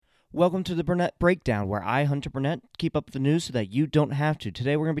Welcome to the Burnett Breakdown, where I, Hunter Burnett, keep up with the news so that you don't have to.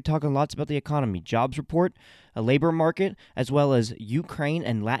 Today we're going to be talking lots about the economy, jobs report, a labor market, as well as Ukraine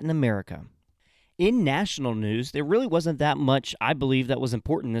and Latin America. In national news, there really wasn't that much, I believe, that was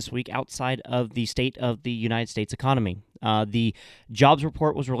important this week outside of the state of the United States economy. The jobs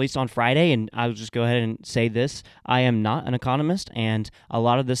report was released on Friday, and I'll just go ahead and say this. I am not an economist, and a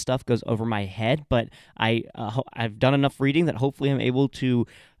lot of this stuff goes over my head, but I've done enough reading that hopefully I'm able to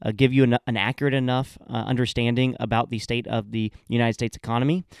give you an accurate enough understanding about the state of the United States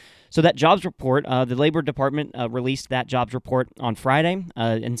economy. So that jobs report, the Labor Department released that jobs report on Friday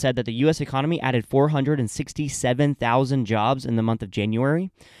and said that the U.S. economy added 467,000 jobs in the month of January.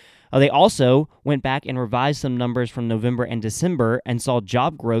 They also went back and revised some numbers from November and December and saw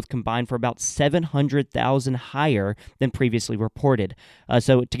job growth combined for about 700,000 higher than previously reported.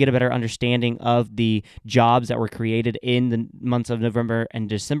 So to get a better understanding of the jobs that were created in the months of November and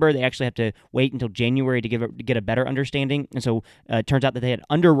December, they actually have to wait until January to get a better understanding. And so it turns out that they had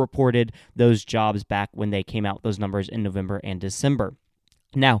underreported those jobs back when they came out, those numbers in November and December.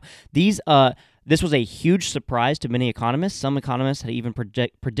 Now, this was a huge surprise to many economists. Some economists had even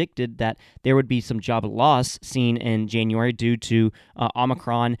predicted that there would be some job loss seen in January due to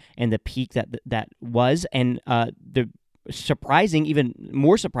Omicron and the peak that was. And the even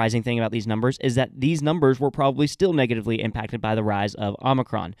more surprising thing about these numbers is that these numbers were probably still negatively impacted by the rise of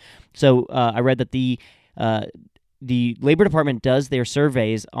Omicron. So I read that the Labor Department does their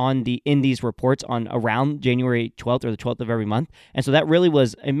surveys in these reports on around January 12th or the 12th of every month. And so that really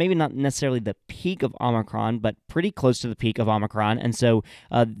was, and maybe not necessarily the peak of Omicron, but pretty close to the peak of Omicron. And so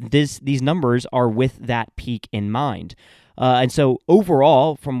these numbers are with that peak in mind. And so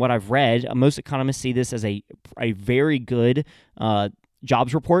overall, from what I've read, most economists see this as a very good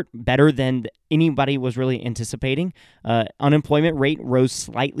jobs report, better than anybody was really anticipating. Unemployment rate rose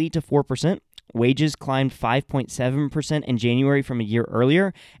slightly to 4%. Wages climbed 5.7% in January from a year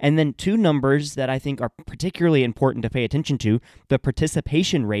earlier. And then two numbers that I think are particularly important to pay attention to, the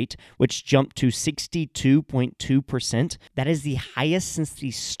participation rate, which jumped to 62.2%. That is the highest since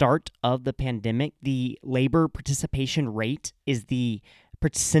the start of the pandemic. The labor participation rate is the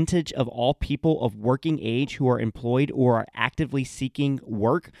percentage of all people of working age who are employed or are actively seeking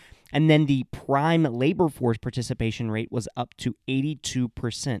work. And then the prime labor force participation rate was up to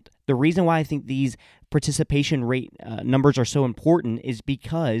 82%. The reason why I think these participation rate numbers are so important is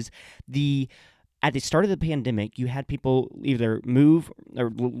because at the start of the pandemic, you had people either move or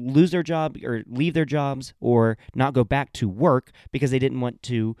lose their job or leave their jobs or not go back to work because they didn't want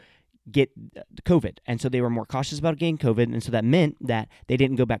to get COVID. And so they were more cautious about getting COVID. And so that meant that they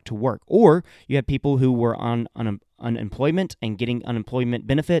didn't go back to work. Or you had people who were on unemployment and getting unemployment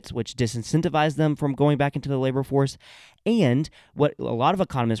benefits, which disincentivized them from going back into the labor force. And what a lot of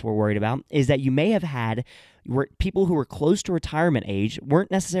economists were worried about is that you may have had people who were close to retirement age weren't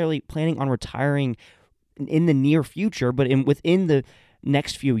necessarily planning on retiring in the near future, but within the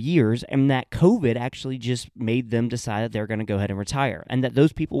next few years, and that COVID actually just made them decide that they're going to go ahead and retire, and that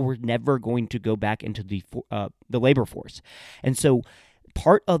those people were never going to go back into the labor force. And so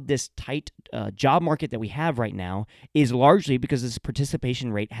part of this tight job market that we have right now is largely because this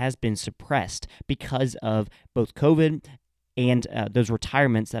participation rate has been suppressed because of both COVID and those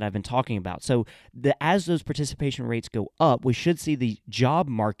retirements that I've been talking about. So as those participation rates go up, we should see the job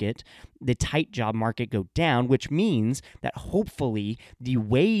market, the tight job market, go down, which means that hopefully the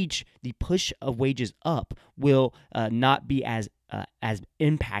push of wages up will not be as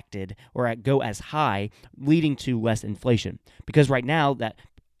impacted or go as high, leading to less inflation. Because right now that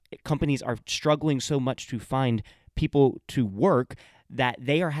companies are struggling so much to find people to work that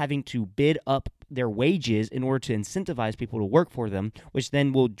they are having to bid up their wages in order to incentivize people to work for them, which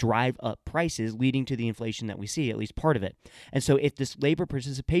then will drive up prices, leading to the inflation that we see, at least part of it. And so if this labor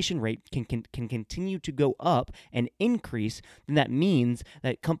participation rate can continue to go up and increase, then that means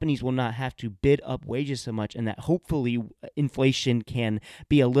that companies will not have to bid up wages so much, and that hopefully inflation can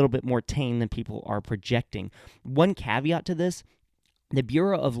be a little bit more tame than people are projecting. One caveat to this: the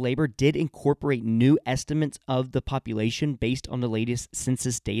Bureau of Labor did incorporate new estimates of the population based on the latest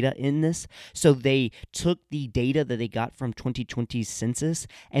census data in this. So they took the data that they got from 2020's census,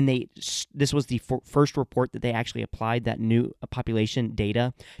 and this was the first report that they actually applied that new population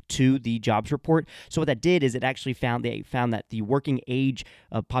data to the jobs report. So what that did is it actually found that the working age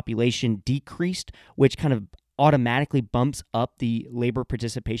population decreased, which kind of automatically bumps up the labor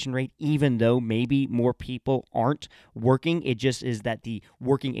participation rate, even though maybe more people aren't working. It just is that the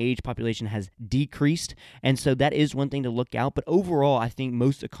working age population has decreased. And so that is one thing to look out. But overall, I think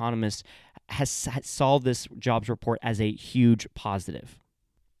most economists saw this jobs report as a huge positive.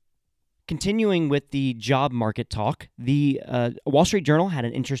 Continuing with the job market talk, the Wall Street Journal had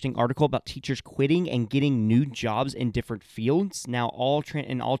an interesting article about teachers quitting and getting new jobs in different fields. Now,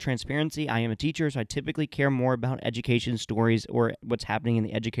 in all transparency, I am a teacher, so I typically care more about education stories or what's happening in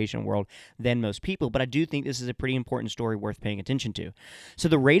the education world than most people, but I do think this is a pretty important story worth paying attention to. So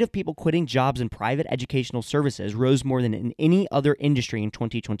the rate of people quitting jobs in private educational services rose more than in any other industry in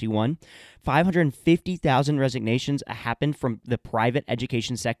 2021. 550,000 resignations happened from the private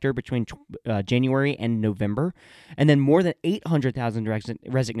education sector between January and November, and then more than 800,000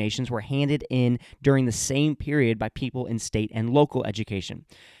 resignations were handed in during the same period by people in state and local education.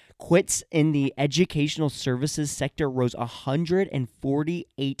 Quits in the educational services sector rose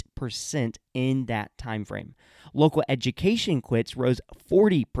 148% in that time frame. Local education quits rose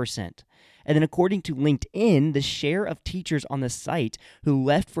 40%. And then according to LinkedIn, the share of teachers on the site who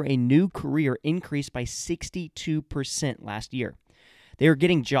left for a new career increased by 62% last year. They are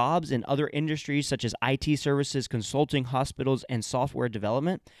getting jobs in other industries such as IT services, consulting, hospitals, and software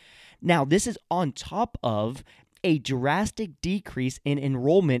development. Now, this is on top of a drastic decrease in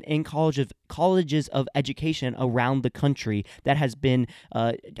enrollment in colleges of education around the country that has been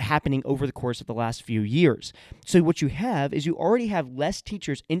happening over the course of the last few years. So what you have is you already have less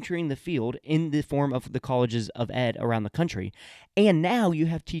teachers entering the field in the form of the colleges of ed around the country, and now you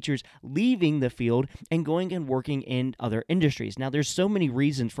have teachers leaving the field and going and working in other industries. Now, there's so many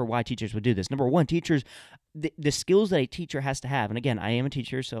reasons for why teachers would do this. Number one, the skills that a teacher has to have, and again, I am a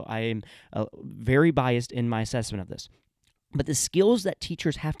teacher, so I am very biased in my assessment of this, but the skills that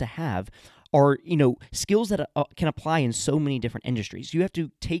teachers have to have are, skills that can apply in so many different industries. You have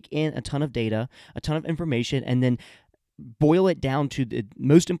to take in a ton of data, a ton of information, and then boil it down to the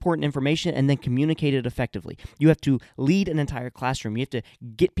most important information and then communicate it effectively. You have to lead an entire classroom. You have to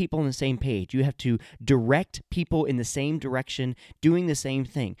get people on the same page. You have to direct people in the same direction, doing the same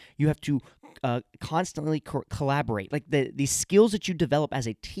thing. You have to constantly collaborate. Like the skills that you develop as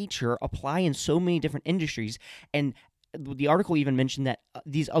a teacher apply in so many different industries, and the article even mentioned that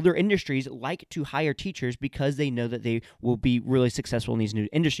these other industries like to hire teachers because they know that they will be really successful in these new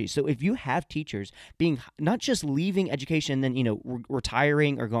industries. So if you have teachers being not just leaving education and then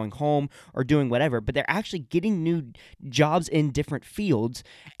retiring or going home or doing whatever, but they're actually getting new jobs in different fields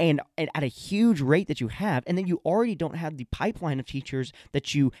and at a huge rate that you have, and then you already don't have the pipeline of teachers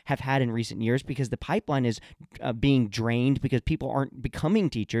that you have had in recent years because the pipeline is being drained because people aren't becoming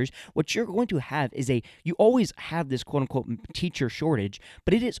teachers. What you're going to have is you always have this quote-unquote teacher shortage,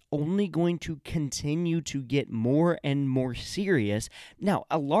 but it is only going to continue to get more and more serious. Now,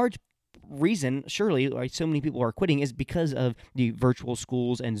 a large reason, surely, why so many people are quitting is because of the virtual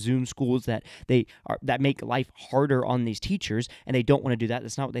schools and Zoom schools that make life harder on these teachers, and they don't want to do that.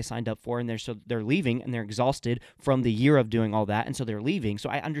 That's not what they signed up for, and they're leaving, and they're exhausted from the year of doing all that, and so they're leaving. So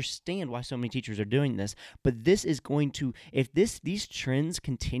I understand why so many teachers are doing this, but this is going to, if these trends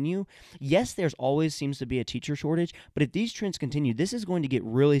continue, yes, there's always seems to be a teacher shortage, but if these trends continue, this is going to get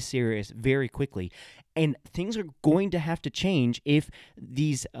really serious very quickly. And things are going to have to change if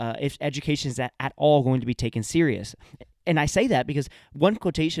education is at all going to be taken serious. And I say that because one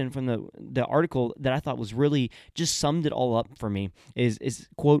quotation from the article that I thought was really just summed it all up for me is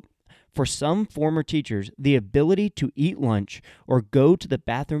quote, "For some former teachers, the ability to eat lunch or go to the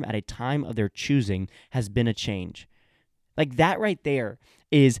bathroom at a time of their choosing has been a change." Like that right there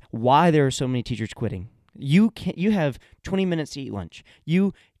is why there are so many teachers quitting. You have 20 minutes to eat lunch.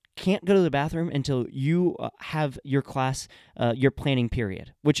 You can't go to the bathroom until you have your class, your planning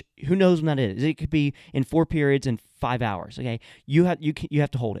period, which who knows when that is. It could be in 4 periods in 5 hours. Okay, you have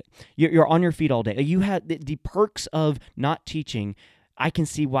to hold it. You're on your feet all day. You have the perks of not teaching. I can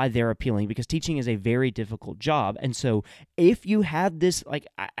see why they're appealing because teaching is a very difficult job. And so if you have this,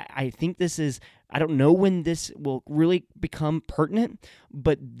 I think this is, I don't know when this will really become pertinent,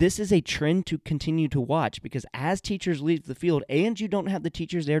 but this is a trend to continue to watch because as teachers leave the field and you don't have the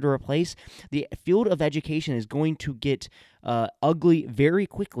teachers there to replace, the field of education is going to get ugly very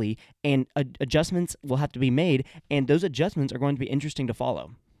quickly, and adjustments will have to be made, and those adjustments are going to be interesting to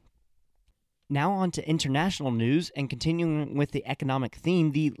follow. Now on to international news, and continuing with the economic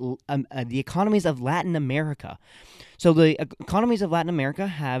theme, the economies of Latin America. So the economies of Latin America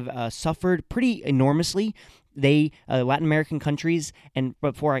have suffered pretty enormously. Latin American countries, and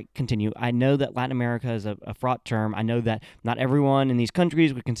before I continue, I know that Latin America is a fraught term. I know that not everyone in these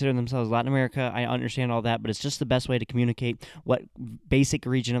countries would consider themselves Latin America. I understand all that, but it's just the best way to communicate what basic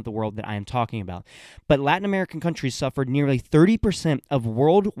region of the world that I am talking about. But Latin American countries suffered nearly 30% of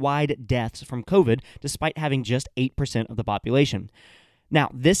worldwide deaths from COVID, despite having just 8% of the population. Now,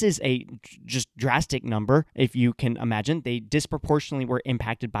 this is a just drastic number, if you can imagine. They disproportionately were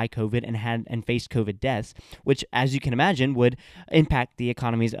impacted by COVID and faced COVID deaths, which, as you can imagine, would impact the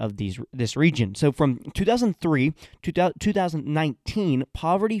economies of this region. So from 2003 to 2019,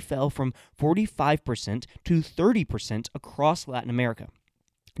 poverty fell from 45% to 30% across Latin America.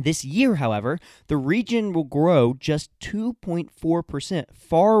 This year, however, the region will grow just 2.4%,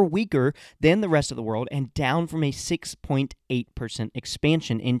 far weaker than the rest of the world and down from a 6.8%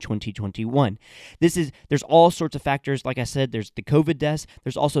 expansion in 2021. There's all sorts of factors. Like I said, there's the COVID deaths.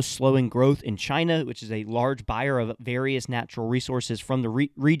 There's also slowing growth in China, which is a large buyer of various natural resources from the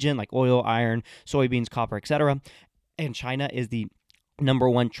region, like oil, iron, soybeans, copper, etc. And China is the number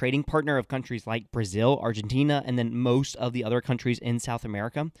one trading partner of countries like Brazil, Argentina, and then most of the other countries in South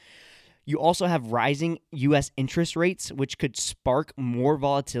America. You also have rising U.S. interest rates, which could spark more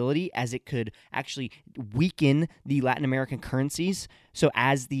volatility as it could actually weaken the Latin American currencies. So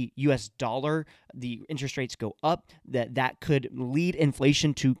as the U.S. dollar, the interest rates go up, that could lead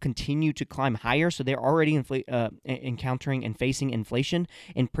inflation to continue to climb higher. So they're already encountering and facing inflation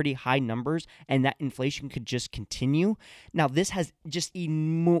in pretty high numbers, and that inflation could just continue. Now, this has just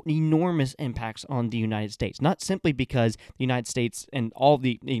enormous impacts on the United States, not simply because the United States and all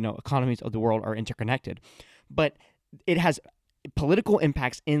the economies of the world are interconnected, but it has political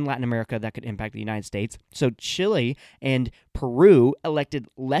impacts in Latin America that could impact the United States. So Chile and Peru elected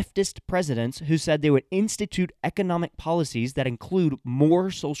leftist presidents who said they would institute economic policies that include more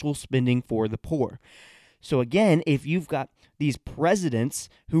social spending for the poor. So again, if you've got these presidents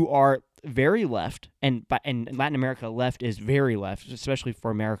who are very left, and in Latin America, left is very left, especially for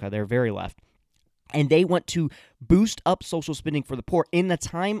America, they're very left, and they want to boost up social spending for the poor in the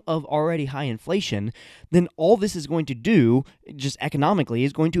time of already high inflation, then all this is going to do, just economically,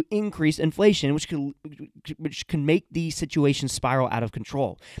 is going to increase inflation, which can make the situation spiral out of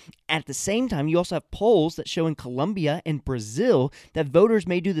control. At the same time, you also have polls that show in Colombia and Brazil that voters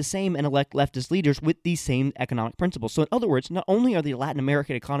may do the same and elect leftist leaders with these same economic principles. So in other words, not only are the Latin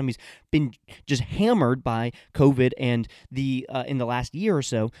American economies been just hammered by COVID and in the last year or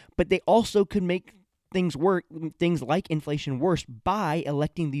so, but they also could make things like inflation worse by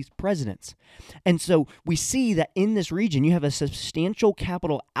electing these presidents. And so we see that in this region, you have a substantial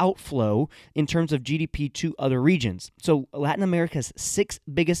capital outflow in terms of GDP to other regions. So Latin America's 6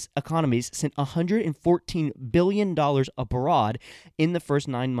 biggest economies sent $114 billion abroad in the first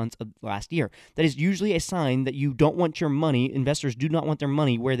 9 months of last year. That is usually a sign that you don't want your money, investors do not want their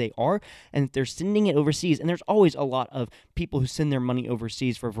money where they are, and they're sending it overseas. And there's always a lot of people who send their money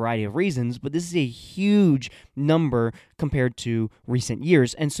overseas for a variety of reasons, but this is a huge number compared to recent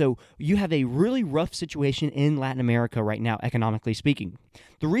years. And so you have a really rough situation in Latin America right now, economically speaking.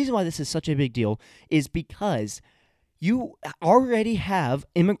 The reason why this is such a big deal is because you already have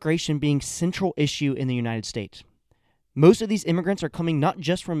immigration being central issue in the United States. Most of these immigrants are coming not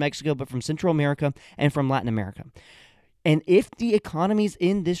just from Mexico, but from Central America and from Latin America. And if the economies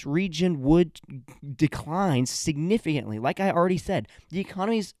in this region would decline significantly, like I already said, the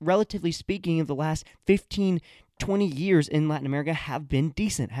economies, relatively speaking, of the last 15, 20 years in Latin America have been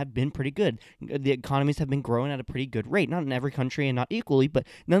decent, have been pretty good. The economies have been growing at a pretty good rate, not in every country and not equally, but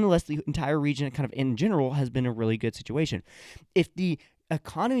nonetheless, the entire region kind of in general has been a really good situation. If the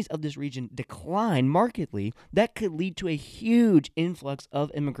economies of this region decline markedly, that could lead to a huge influx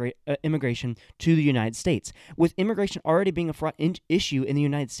of immigration to the United States. With immigration already being a fraught issue in the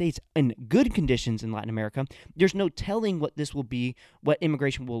United States and good conditions in Latin America, there's no telling what this will be, what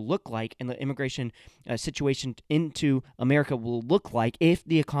immigration will look like, and the immigration situation into America will look like if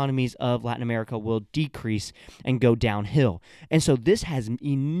the economies of Latin America will decrease and go downhill. And so this has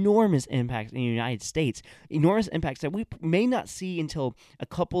enormous impacts in the United States, enormous impacts that we may not see until a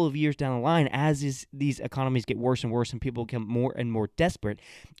couple of years down the line as these economies get worse and worse and people become more and more desperate.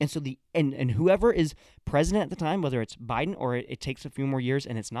 And so and whoever is president at the time, whether it's Biden or it takes a few more years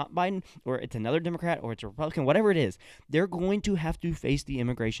and it's not Biden or it's another Democrat or it's a Republican, whatever it is, they're going to have to face the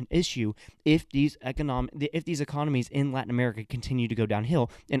immigration issue if these economies in Latin America continue to go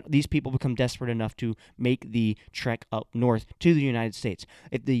downhill and these people become desperate enough to make the trek up north to the United States.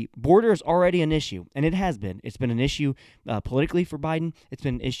 If the border is already an issue, and it's been an issue politically for Biden, it's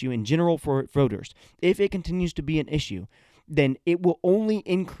been an issue in general for voters. If it continues to be an issue, then it will only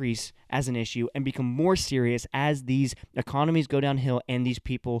increase as an issue and become more serious as these economies go downhill and these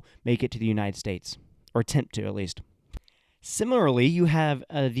people make it to the United States, or attempt to at least. Similarly, you have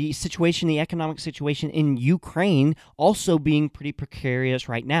the economic situation in Ukraine also being pretty precarious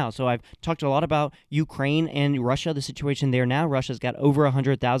right now. So I've talked a lot about Ukraine and Russia, the situation there now. Russia's got over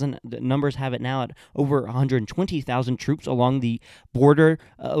 100,000. The numbers have it now at over 120,000 troops along the border,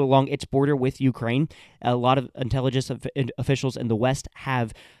 along its border with Ukraine. A lot of intelligence officials in the West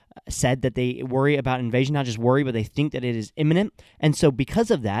have said that they worry about invasion, not just worry, but they think that it is imminent. And so because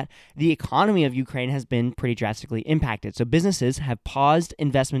of that, the economy of Ukraine has been pretty drastically impacted. So businesses have paused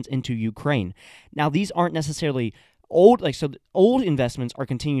investments into Ukraine. Now, these aren't necessarily old investments are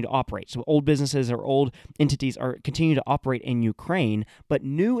continuing to operate. So old businesses or old entities are continuing to operate in Ukraine, but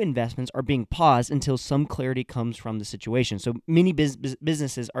new investments are being paused until some clarity comes from the situation. So many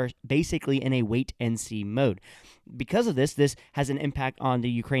businesses are basically in a wait and see mode. Because of this has an impact on the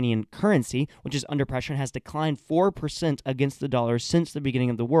Ukrainian currency, which is under pressure and has declined 4% against the dollar since the beginning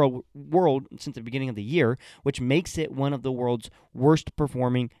of the since the beginning of the year, which makes it one of the world's worst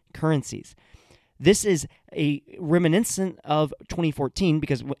performing currencies. This is a reminiscent of 2014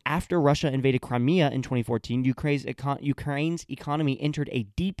 because after Russia invaded Crimea in 2014, Ukraine's economy entered a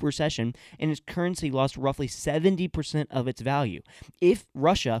deep recession and its currency lost roughly 70% of its value. If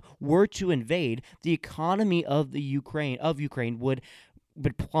Russia were to invade, the economy of Ukraine would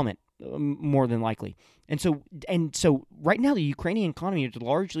plummet more than likely. And so right now the Ukrainian economy is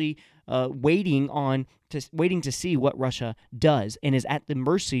largely waiting to see what Russia does and is at the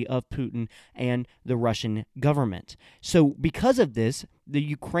mercy of Putin and the Russian government. So because of this, the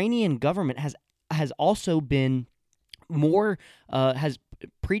Ukrainian government has also been has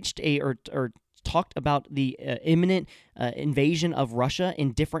preached or talked about the imminent invasion of Russia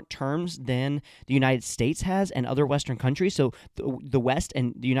in different terms than the United States has and other Western countries. So the West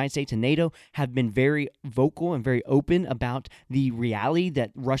and the United States and NATO have been very vocal and very open about the reality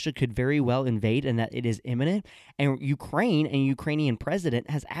that Russia could very well invade and that it is imminent. And Ukraine and Ukrainian president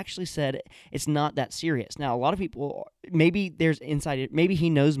has actually said it's not that serious. Now, a lot of people, maybe he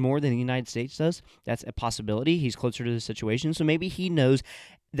knows more than the United States does. That's a possibility. He's closer to the situation. So maybe he knows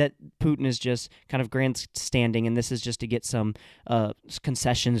that Putin is just kind of grandstanding, and this is just to get some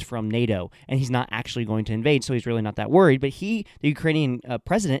concessions from NATO, and he's not actually going to invade, so he's really not that worried. But the Ukrainian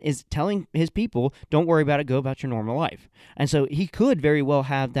president, is telling his people, don't worry about it, go about your normal life. And so he could very well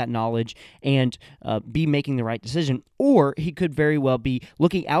have that knowledge and be making the right decision, or he could very well be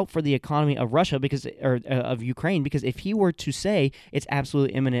looking out for the economy of Russia of Ukraine, because if he were to say it's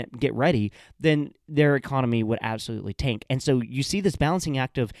absolutely imminent, get ready, then their economy would absolutely tank. And so you see this balancing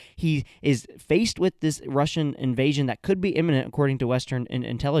act of he is faced with this Russian invasion that could be imminent according to Western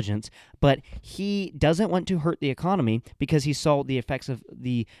intelligence, but he doesn't want to hurt the economy because he saw the effects of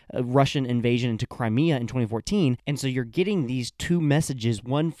the Russian invasion into Crimea in 2014. And so you're getting these two messages,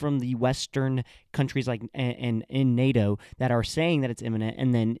 one from the Western countries like and in NATO that are saying that it's imminent,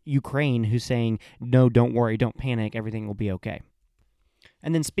 and then Ukraine who's saying, no, don't worry, don't panic, everything will be okay.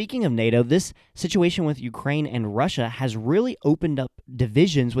 And then speaking of NATO, this situation with Ukraine and Russia has really opened up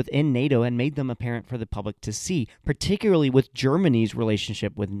divisions within NATO and made them apparent for the public to see, particularly with Germany's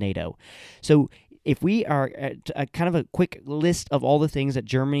relationship with NATO. So if we are at kind of a quick list of all the things that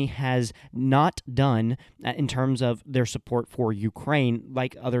Germany has not done in terms of their support for Ukraine,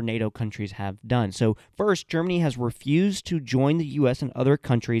 like other NATO countries have done. So first, Germany has refused to join the U.S. and other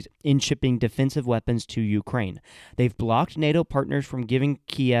countries in shipping defensive weapons to Ukraine. They've blocked NATO partners from giving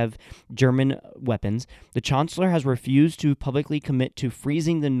Kiev German weapons. The Chancellor has refused to publicly commit to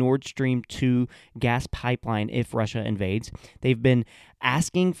freezing the Nord Stream 2 gas pipeline if Russia invades. They've been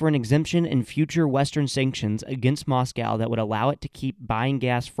asking for an exemption in future Western sanctions against Moscow that would allow it to keep buying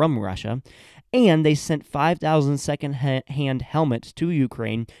gas from Russia. And they sent 5,000 second-hand helmets to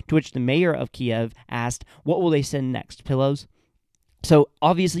Ukraine, to which the mayor of Kiev asked, what will they send next, pillows? So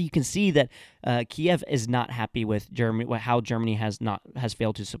obviously you can see that Kiev is not happy with Germany, how Germany has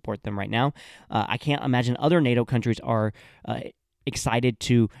failed to support them right now. I can't imagine other NATO countries are excited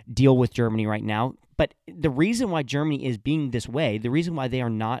to deal with Germany right now. But the reason why Germany is being this way, the reason why they are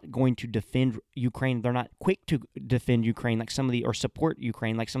not going to defend Ukraine, they're not quick to defend Ukraine or support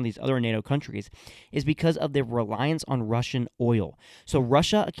Ukraine like some of these other NATO countries, is because of their reliance on Russian oil. So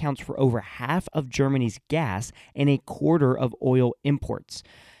Russia accounts for over half of Germany's gas and a quarter of oil imports.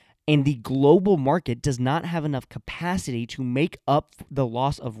 And the global market does not have enough capacity to make up the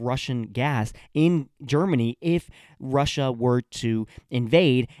loss of Russian gas in Germany if Russia were to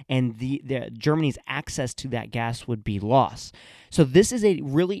invade, and the Germany's access to that gas would be lost. So this is a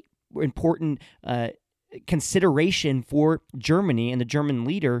really important consideration for Germany and the German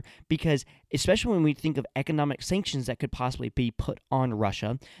leader, because especially when we think of economic sanctions that could possibly be put on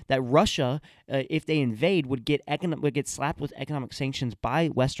Russia, that Russia, if they invade, would get slapped with economic sanctions by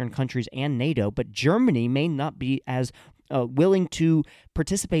Western countries and NATO, but Germany may not be as willing to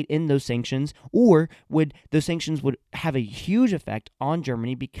participate in those sanctions, or those sanctions would have a huge effect on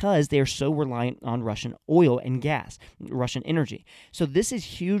Germany because they are so reliant on Russian oil and gas, Russian energy. So this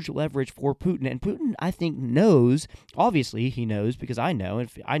is huge leverage for Putin, and Putin, I think, knows, obviously he knows, because I know,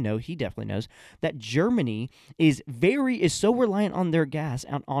 and I know he definitely knows, that Germany is so reliant on their gas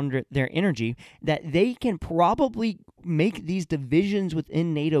and on their energy that they can probably make these divisions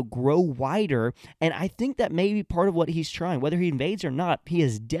within NATO grow wider, and I think that may be part of what he's trying. Whether he invades or not, he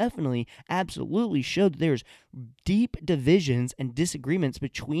has definitely, absolutely showed that there's deep divisions and disagreements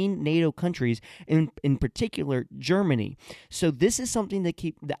between NATO countries, in particular Germany. So this is something to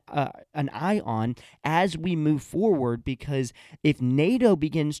keep an eye on as we move forward, because if NATO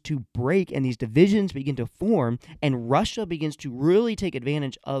begins to break and these divisions begin to form, and Russia begins to really take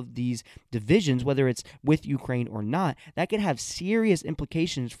advantage of these divisions, whether it's with Ukraine or not, that could have serious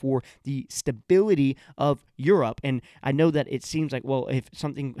implications for the stability of Europe. And I know that it seems like, well, if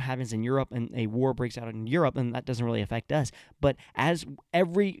something happens in Europe and a war breaks out in Europe, then that doesn't really affect us. But as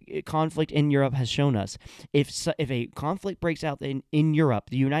every conflict in Europe has shown us, if a conflict breaks out in Europe,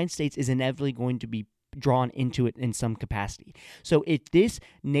 the United States is inevitably going to be drawn into it in some capacity. So if this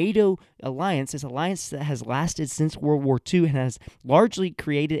NATO alliance, this alliance that has lasted since World War II and has largely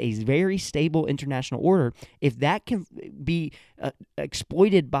created a very stable international order, if that can be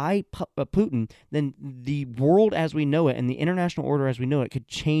exploited by Putin, then the world as we know it and the international order as we know it could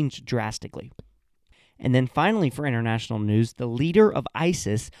change drastically. And then finally, for international news, the leader of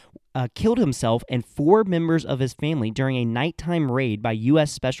ISIS killed himself and 4 members of his family during a nighttime raid by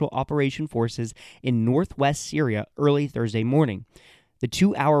U.S. Special Operation Forces in northwest Syria early Thursday morning. The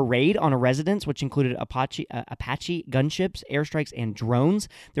 2-hour raid on a residence, which included Apache gunships, airstrikes, and drones.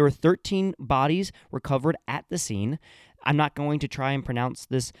 There were 13 bodies recovered at the scene. I'm not going to try and pronounce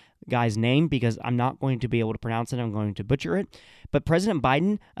this guy's name because I'm not going to be able to pronounce it. I'm going to butcher it. But President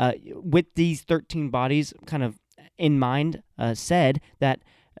Biden, with these 13 bodies kind of in mind, said that,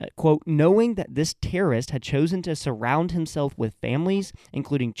 quote, knowing that this terrorist had chosen to surround himself with families,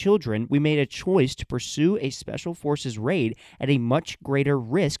 including children, we made a choice to pursue a special forces raid at a much greater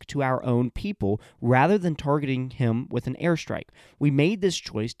risk to our own people rather than targeting him with an airstrike. We made this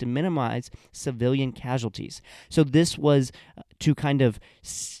choice to minimize civilian casualties. So this was to kind of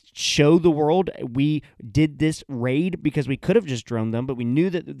show the world we did this raid because we could have just droned them, but we knew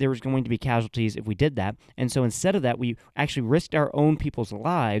that there was going to be casualties if we did that. And so instead of that, we actually risked our own people's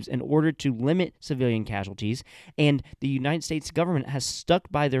lives in order to limit civilian casualties. And the United States government has stuck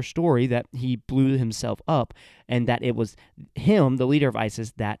by their story that he blew himself up and that it was him, the leader of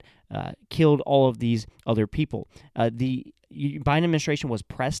ISIS, that killed all of these other people. The Biden administration was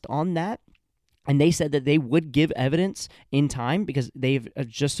pressed on that. And they said that they would give evidence in time because they've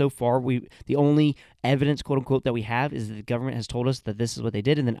just so far, the only evidence, quote unquote, that we have is that the government has told us that this is what they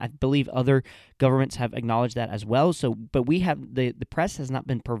did. And then I believe other governments have acknowledged that as well. So, but we have, the press has not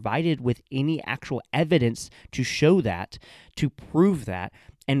been provided with any actual evidence to show that, to prove that.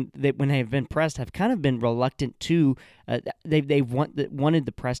 And they, when they've been pressed, have kind of been reluctant to. They wanted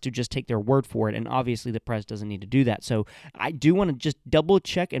the press to just take their word for it, and obviously the press doesn't need to do that. So I do want to just double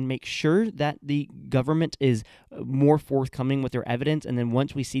check and make sure that the government is more forthcoming with their evidence, and then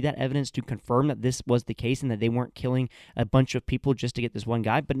once we see that evidence, to confirm that this was the case and that they weren't killing a bunch of people just to get this one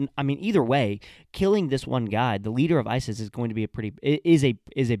guy. But I mean, either way, killing this one guy, the leader of ISIS, is going to be is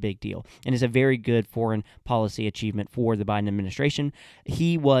a big deal, and is a very good foreign policy achievement for the Biden administration.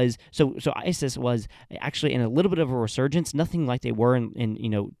 He was so ISIS was actually in a little bit of a resurgence, nothing like they were in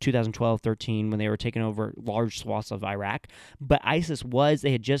 2012-13 when they were taking over large swaths of Iraq. But ISIS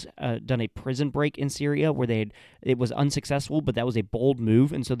they had just done a prison break in Syria where it was unsuccessful, but that was a bold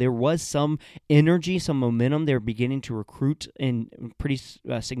move, and so there was some energy, some momentum. They were beginning to recruit in pretty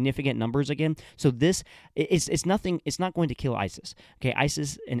significant numbers again. So this it's nothing. It's not going to kill ISIS. Okay,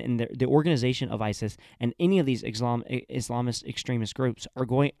 ISIS and the organization of ISIS and any of these Islamist extremist groups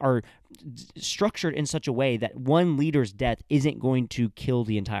are structured in such a way that one leader's death isn't going to kill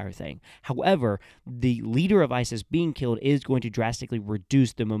the entire thing. However, the leader of ISIS being killed is going to drastically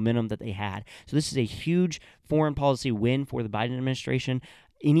reduce the momentum that they had. So this is a huge foreign policy win for the Biden administration.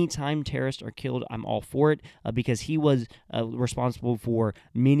 Anytime terrorists are killed, I'm all for it because he was responsible for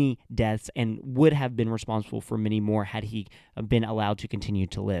many deaths and would have been responsible for many more had he been allowed to continue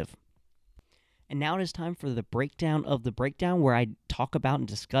to live. And now it is time for the breakdown of the breakdown, where I talk about and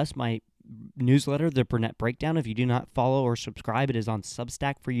discuss my newsletter, The Burnett Breakdown. If you do not follow or subscribe, it is on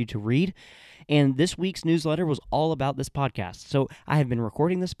Substack for you to read. And this week's newsletter was all about this podcast. So I have been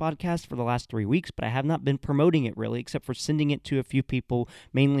recording this podcast for the last 3 weeks, but I have not been promoting it really, except for sending it to a few people,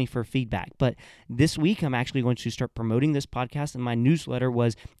 mainly for feedback. But this week, I'm actually going to start promoting this podcast, and my newsletter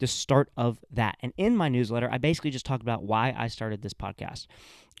was the start of that. And in my newsletter, I basically just talked about why I started this podcast.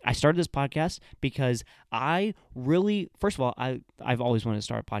 I started this podcast because I really, first of all, I've always wanted to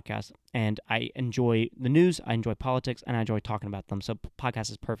start a podcast, and I enjoy the news, I enjoy politics, and I enjoy talking about them, so podcast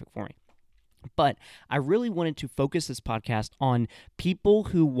is perfect for me. But I really wanted to focus this podcast on people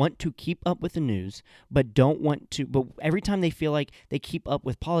who want to keep up with the news, but every time they feel like they keep up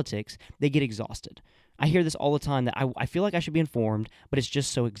with politics, they get exhausted. I hear this all the time that I feel like I should be informed, but it's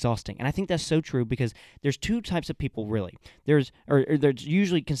just so exhausting. And I think that's so true because there's two types of people, really. There's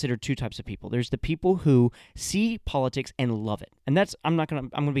usually considered two types of people. There's the people who see politics and love it. And I'm going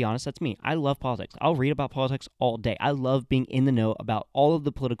to be honest, that's me. I love politics. I'll read about politics all day. I love being in the know about all of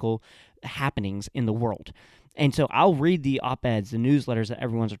the political happenings in the world. And so I'll read the op-eds, the newsletters that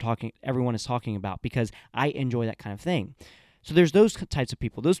everyone is talking about because I enjoy that kind of thing. So there's those types of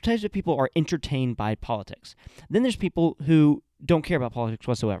people. Those types of people are entertained by politics. Then there's people who don't care about politics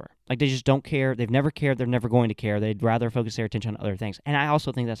whatsoever. Like, they just don't care. They've never cared. They're never going to care. They'd rather focus their attention on other things. And I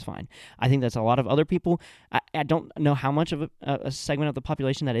also think that's fine. I think that's a lot of other people. I don't know how much of a segment of the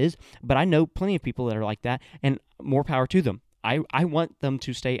population that is, but I know plenty of people that are like that, and more power to them. I want them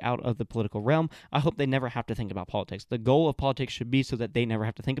to stay out of the political realm. I hope they never have to think about politics. The goal of politics should be so that they never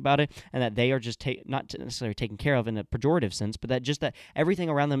have to think about it, and that they are just not necessarily taken care of in a pejorative sense, but that everything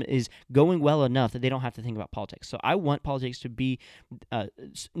around them is going well enough that they don't have to think about politics. So I want politics to be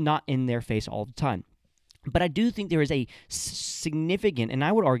not in their face all the time. But I do think there is a significant, and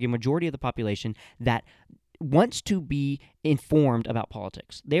I would argue majority of the population that wants to be informed about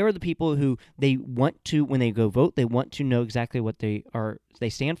politics. They are the people who they want to, when they go vote, they want to know exactly what they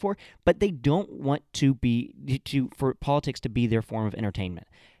stand for, but they don't want for politics to be their form of entertainment.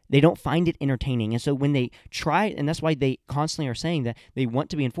 They don't find it entertaining. And so when they try, and that's why they constantly are saying that they want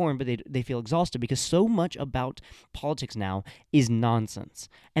to be informed, but they feel exhausted because so much about politics now is nonsense.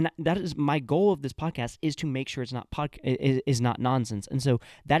 And that is my goal of this podcast, is to make sure it's not nonsense. And so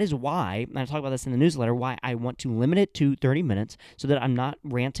that is why, and I talk about this in the newsletter, why I want to limit it to 30 minutes so that I'm not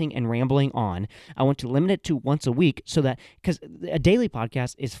ranting and rambling on. I want to limit it to once a week because a daily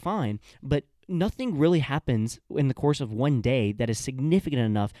podcast is fine, but nothing really happens in the course of one day that is significant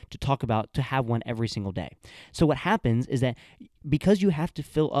enough to have one every single day. So what happens is that because you have to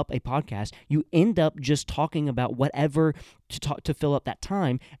fill up a podcast, you end up just talking about whatever to fill up that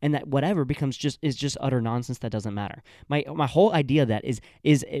time, and that whatever is just utter nonsense that doesn't matter. My whole idea of that is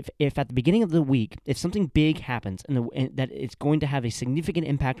if at the beginning of the week, if something big happens and that it's going to have a significant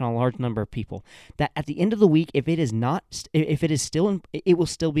impact on a large number of people, that at the end of the week, it will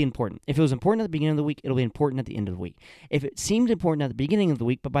still be important. If it was important at the beginning of the week, it'll be important at the end of the week. If it seemed important at the beginning of the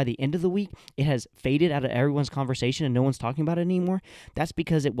week, but by the end of the week, it has faded out of everyone's conversation and no one's talking about it anymore, that's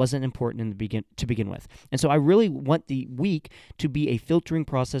because it wasn't important to begin with. And so I really want the week to be a filtering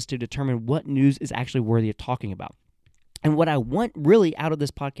process to determine what news is actually worthy of talking about. And what I want really out of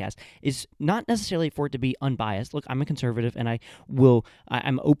this podcast is not necessarily for it to be unbiased. Look, I'm a conservative, and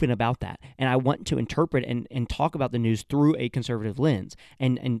I'm open about that. And I want to interpret and talk about the news through a conservative lens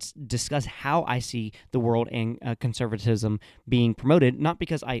and discuss how I see the world and conservatism being promoted, not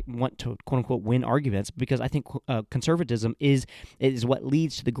because I want to, quote-unquote, win arguments, but because I think conservatism is what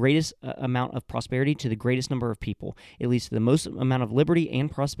leads to the greatest amount of prosperity to the greatest number of people. It leads to the most amount of liberty and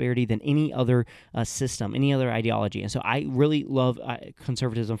prosperity than any other system, any other ideology. And so I really love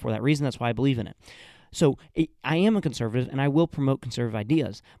conservatism for that reason. That's why I believe in it. So I am a conservative, and I will promote conservative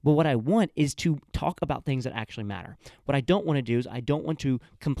ideas. But what I want is to talk about things that actually matter. What I don't want to do is I don't want to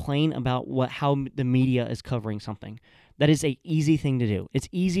complain about how the media is covering something. That is an easy thing to do. It's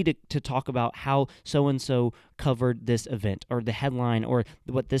easy to talk about how so-and-so covered this event or the headline or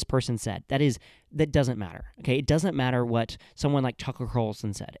what this person said. That doesn't matter, okay? It doesn't matter what someone like Tucker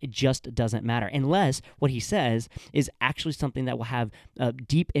Carlson said. It just doesn't matter unless what he says is actually something that will have a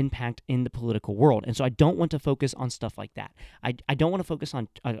deep impact in the political world. And so I don't want to focus on stuff like that. I don't want to focus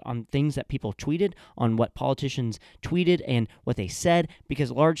on things that people tweeted, on what politicians tweeted and what they said, because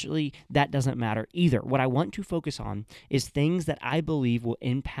largely that doesn't matter either. What I want to focus on is things that I believe will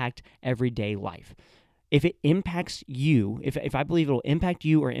impact everyday life. if it impacts you, if I believe it will impact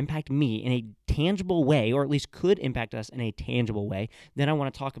you or impact me in a tangible way, or at least could impact us in a tangible way, then I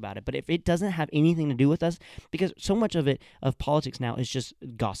want to talk about it. But if it doesn't have anything to do with us, because so much of politics now is just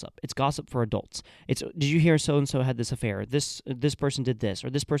gossip. It's gossip for adults. It's, did you hear so and so had this affair? This person did this, or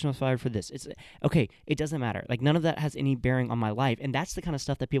this person was fired for this. It's okay. It doesn't matter. Like, none of that has any bearing on my life, and that's the kind of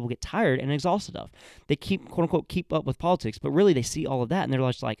stuff that people get tired and exhausted of. They keep, quote unquote, keep up with politics, but really they see all of that and they're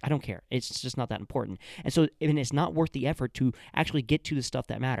just like, I don't care. It's just not that important. And so, and it's not worth the effort to actually get to the stuff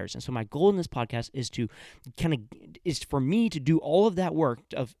that matters. And so my goal in this podcast is for me to do all of that work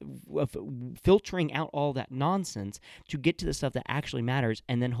of filtering out all that nonsense to get to the stuff that actually matters,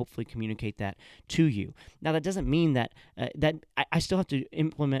 and then hopefully communicate that to you. Now, that doesn't mean that I still have to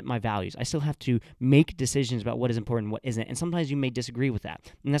implement my values. I still have to make decisions about what is important and what isn't. And sometimes you may disagree with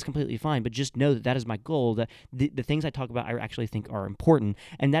that, and that's completely fine. But just know that that is my goal. That the things I talk about, I actually think are important,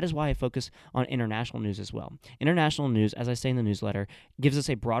 and that is why I focus on international news as well. International news, as I say in the newsletter, gives us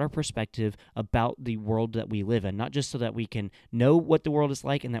a broader perspective about the world that we live in, not just so that we can know what the world is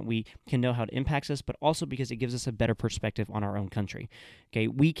like and that we can know how it impacts us, but also because it gives us a better perspective on our own country. Okay,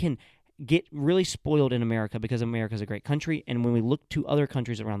 we can get really spoiled in America because America is a great country, and when we look to other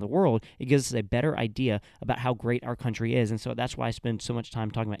countries around the world, it gives us a better idea about how great our country is. And so that's why I spend so much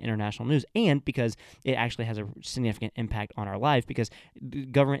time talking about international news, and because it actually has a significant impact on our life, because the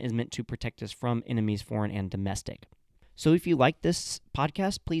government is meant to protect us from enemies, foreign and domestic. So if you like this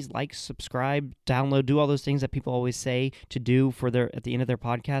podcast, please like, subscribe, download, do all those things that people always say to do at the end of their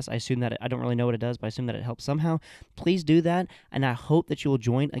podcast. I assume that I don't really know what it does, but I assume that it helps somehow. Please do that, and I hope that you will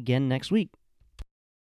join again next week.